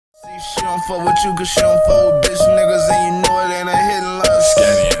She don't fuck with you cause she don't fuck with bitch niggas, and you know it ain't a hidden love.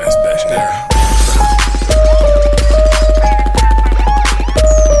 Skinny ass bitch there.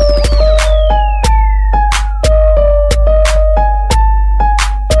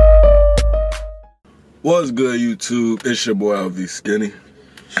 What's good, YouTube? It's your boy LVSkinny.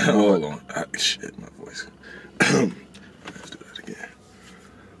 Hold on. Shit, my voice. Let's do that again.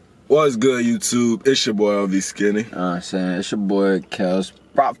 What's good, YouTube? It's your boy LVSkinny. I'm saying it's your boy Kels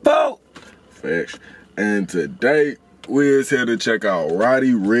Bravo. Facts. And today we is here to check out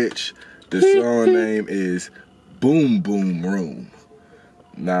Roddy Ricch. The song name is Boom Boom Room.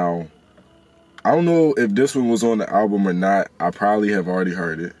 Now, I don't know if this one was on the album or not. I probably have already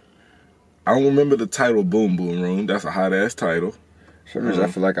heard it. I don't remember the title Boom Boom Room. That's a hot ass title. For some reason, I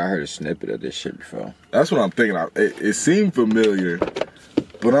feel like I heard a snippet of this shit before. That's what I'm thinking of. It seemed familiar,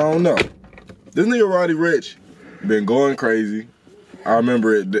 but I don't know. This nigga Roddy Ricch been going crazy. I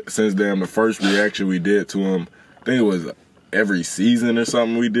remember it since damn the first reaction we did to him. I think it was every season or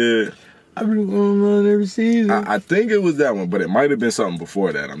something we did. I've been going on every season. I think it was that one, but it might have been something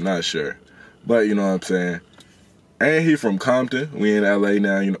before that. I'm not sure. But you know what I'm saying. And he from Compton. We in LA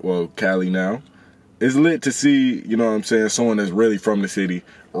now, you know, well, Cali now. It's lit to see, you know what I'm saying, someone that's really from the city,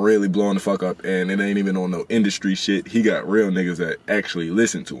 really blowing the fuck up, and it ain't even on no industry shit. He got real niggas that actually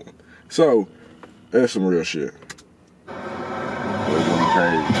listen to him. So, that's some real shit. We're going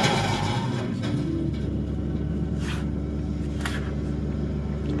crazy.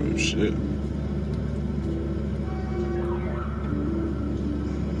 Oh, shit.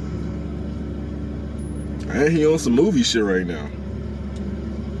 And he on some movie shit right now.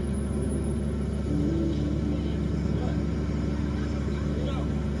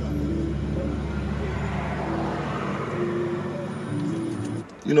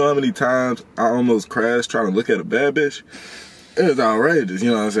 You know how many times I almost crashed trying to look at a bad bitch? It was outrageous,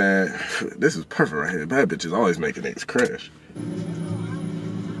 you know what I'm saying? This is perfect right here. Bad bitches always making niggas crash.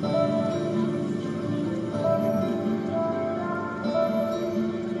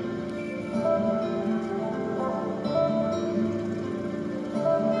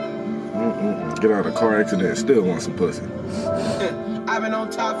 Get out of a car accident and still want some pussy. I've been on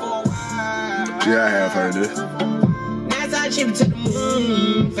top for a while. Yeah, I have heard this. I chip to the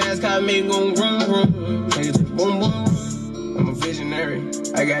moon, fast car make gon' vroom vroom. Take it to the boom boom. I'm a visionary,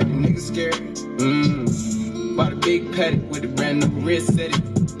 I got the niggas scared. Bought a big paddock with a brand new wrist set it.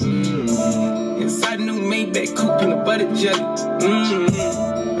 Inside a new Maybach coupe and a butter jelly.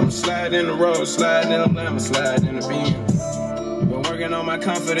 I'm sliding in the road, sliding in the lamb, sliding in the beam. Been working on my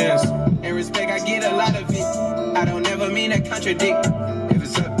confidence and respect. I get a lot of it. I don't ever mean to contradict. If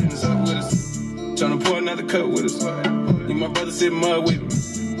it's up, then it's up with us. Tryna pour another cup with us. My brother sit mud with me.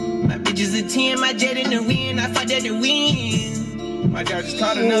 My bitch is a 10, my jet in the wind. I fought at the wind. My dog just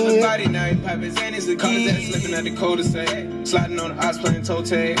caught another body now. He poppin' Xanax again. Caught his ass slipping at the cul-de-sac. Sliding on the ox playing toe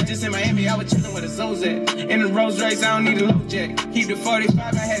tag. Just in Miami, I was chillin' with a Zoes at. In the Rolls Royce, I don't need a low jack. Keep the 45,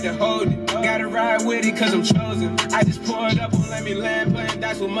 I had to hold it. Gotta ride with it cause I'm chosen. I just poured up on let me land. Playing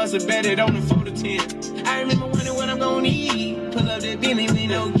dice with muscle betted on the 4 to 10. I remember wondering what I'm gonna eat. Pull up that Bentley with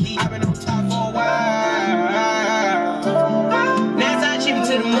no key. I've been on top for a while.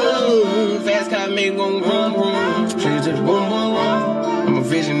 To the moon, fast car make gon' vroom vroom. Straight to the boom boom room. I'm a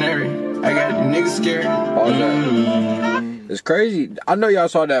visionary, I got the niggas scared. It's crazy. I know y'all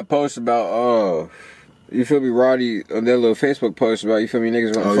saw that post about you feel me, Roddy, on that little Facebook post about, you feel me,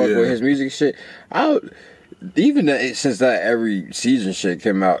 niggas gonna fuck with his music shit. Since that every season shit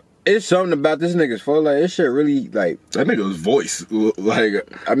came out, it's something about this nigga's flow, like this shit really like that nigga's voice, like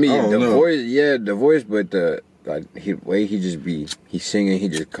I mean voice, yeah, the voice, but the like he's singing, he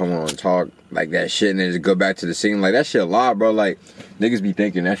just come on and talk like that shit and then just go back to the singing, like that shit a lot, bro. Like niggas be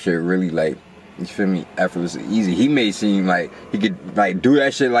thinking that shit really like, you feel me, effortlessly easy. He may seem like he could like do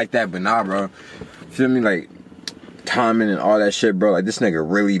that shit like that, but nah, bro. You feel me, like timing and all that shit, bro. Like this nigga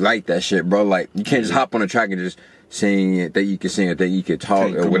really like that shit, bro. Like you can't just hop on the track and just sing it, that you can sing it, that you can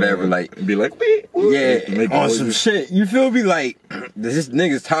talk or whatever, like be like on some shit. You feel me? Like this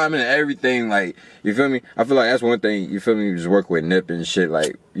nigga's timing and everything. Like you feel me? I feel like that's one thing. You feel me? Just work with Nip and shit.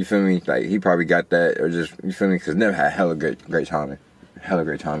 Like you feel me? Like he probably got that, or just you feel me? Because Nip had hella great timing,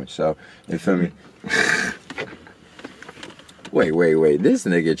 So you feel me? Wait. This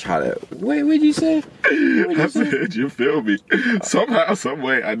nigga try to what'd you say? I said, you feel me? Somehow, some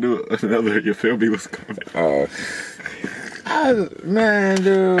way, I knew another you feel me was coming. Man,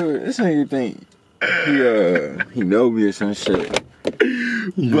 dude, this nigga think he know me or some shit.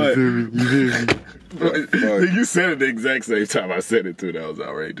 But you said it the exact same time I said it too. That was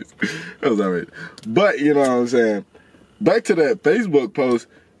outrageous. But you know what I'm saying? Back to that Facebook post.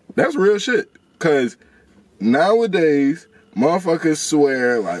 That's real shit. Cause nowadays, motherfuckers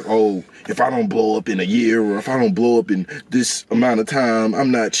swear like, oh, if I don't blow up in a year or if I don't blow up in this amount of time,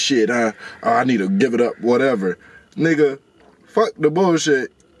 I'm not shit. I need to give it up, whatever. Nigga, fuck the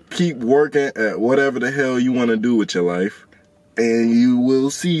bullshit. Keep working at whatever the hell you want to do with your life, and you will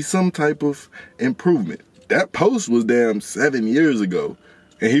see some type of improvement. That post was damn 7 years ago,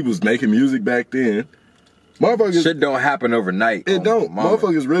 and he was making music back then. Motherfuckers, shit don't happen overnight. It don't.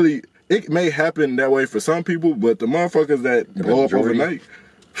 Motherfuckers really, it may happen that way for some people, but the motherfuckers that blow up overnight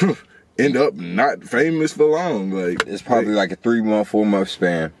end up not famous for long. Like, it's probably like a 3-month, 4-month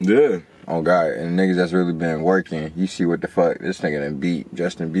span. Yeah. Oh God, and niggas that's really been working, you see what the fuck this nigga done beat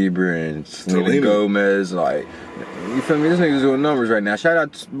Justin Bieber and Selena Gomez, like, you feel me? This nigga's doing numbers right now. Shout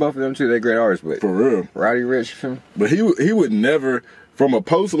out to both of them too, they're great artists, but for real, Roddy Ricch, you feel me? But he would never, from a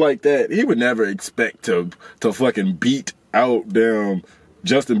post like that, he would never expect to fucking beat out damn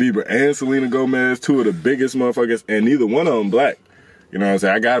Justin Bieber and Selena Gomez, two of the biggest motherfuckers, and neither one of them black. You know what I'm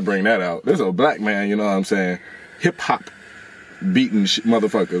saying? I gotta bring that out. There's a black man, you know what I'm saying? Hip hop beating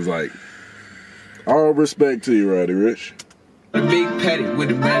motherfuckers, like. All respect to you, Roddy Ricch. A big patty with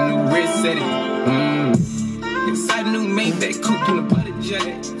a brand new wrist setting. Inside a new Maybach coupe in a butter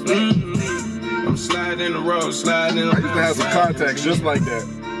jet. I'm sliding in the road, sliding. I used to have some contacts just like that.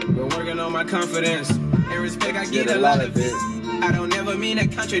 Been working on my confidence. And respect, I get a lot of it. I don't ever mean to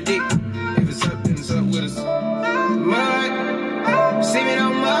contradict. If it's up, then it's up with us. Mud, see me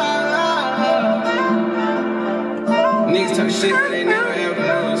no more. Niggas talk shit, but they never ever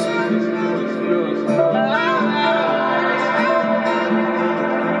know us.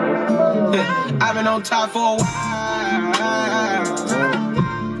 I've been on top for a while.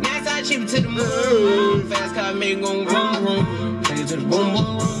 Nights I chip to the moon. Fast car make gon' vroom vroom. Take it to the boom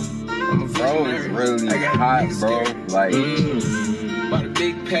boom room. Bro, it's really hot, bro. Like, bought a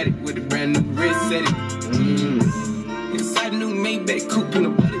big paddock with a brand new wrist setting. Inside a new Maybach coupe in a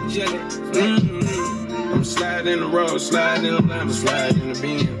butter jelly. I'm sliding in the road, sliding in the lamb, sliding in the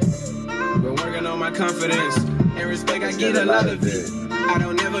beam. Been working on my confidence and respect. I get a lot of it. I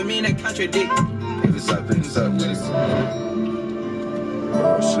don't ever mean to contradict. If it's up, then it's up with us.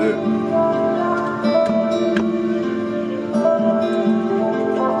 Oh shit.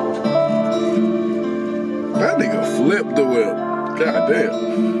 That nigga flipped the whip. God damn.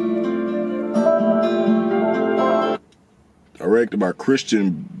 Directed by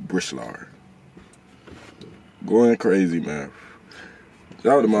Christian Brishlar. Going crazy, man.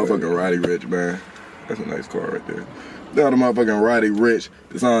 Shout out to motherfucking Roddy Ricch, man. That's a nice car right there. Shout out to motherfucking Roddy Ricch.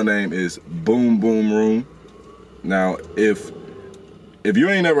 The song name is Boom Boom Room. Now, if you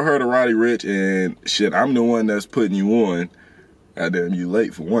ain't never heard of Roddy Ricch, and shit, I'm the one that's putting you on. Goddamn, you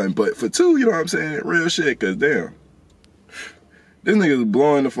late for one, but for two, you know what I'm saying? Real shit, cause damn, this nigga's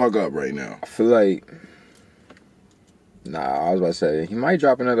blowing the fuck up right now. I feel like, I was about to say, he might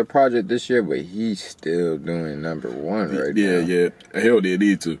drop another project this year, but he's still doing number one right now. Yeah. Hell, they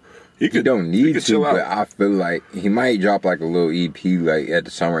need to. He don't need to, but I feel like he might drop like a little EP like at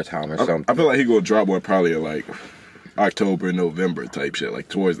the summertime or something. I feel like he gonna drop one probably in like October, November type shit, like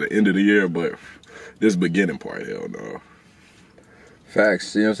towards the end of the year, but this beginning part, hell no.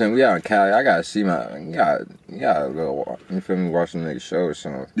 Facts, you know what I'm saying? We out in Cali. I gotta see you gotta go, you feel me, watch some nigga show or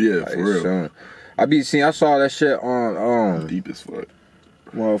something. Yeah, like, for real. Soon. I saw that shit on deep as fuck.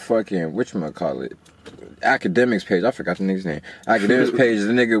 Motherfucking, whatchamacallit? Academics page. I forgot the nigga's name. Academics page.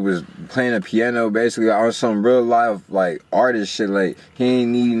 The nigga was playing a piano basically on some real life like artist shit. Like he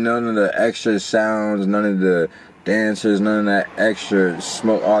ain't need none of the extra sounds, none of the dancers, none of that extra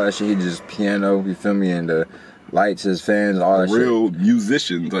smoke, all that shit. He just piano. You feel me? And the lights, his fans, all that real shit.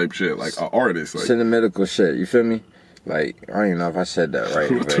 Musician type shit, like an artist. Like cinematical shit. You feel me? Like, I don't even know if I said that right,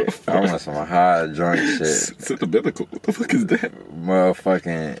 but I want some high joint shit. Sentimental? What the fuck is that?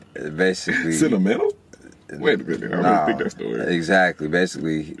 Motherfucking, basically. Sentimental? Wait a minute, I don't think that's the word. Exactly,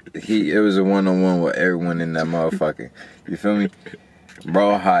 basically, it was a one-on-one with everyone in that motherfucking, you feel me?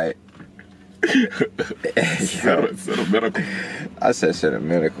 Bro, height. Sentimental. I said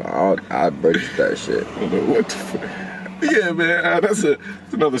sentimental. I breached that shit. I don't know what the fuck. Yeah, man, that's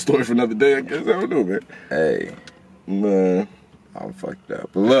another story for another day, I guess. I don't know, man. Hey. Man, I'm fucked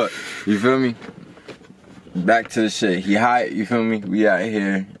up. But look, you feel me? Back to the shit. He hot, you feel me? We out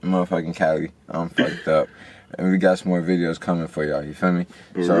here in motherfucking Cali. I'm fucked up. And we got some more videos coming for y'all, you feel me?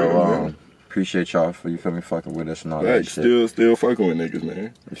 For so, real, appreciate y'all for, you feel me, fucking with us and all that shit. Still fucking with niggas,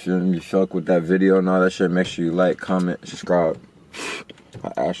 man. You feel me? You fuck with that video and all that shit. Make sure you like, comment, subscribe.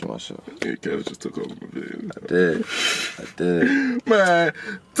 I asked myself. Yeah, Kevin just took over my video. I did. Man,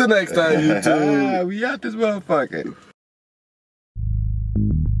 till next time, YouTube. We out this motherfucker.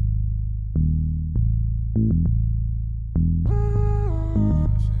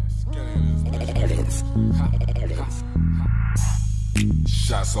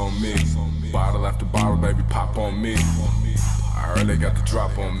 Shots on me, bottle after bottle, baby, pop on me. I heard they got the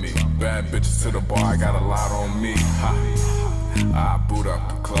drop on me. Bad bitches to the bar, I got a lot on me. I boot up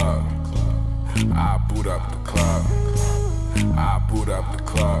the club. I boot up the club. I boot up the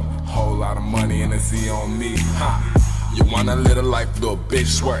club. Whole lot of money and a Z on me. You wanna live a life, little bitch?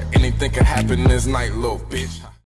 Swear anything can happen this night, little bitch.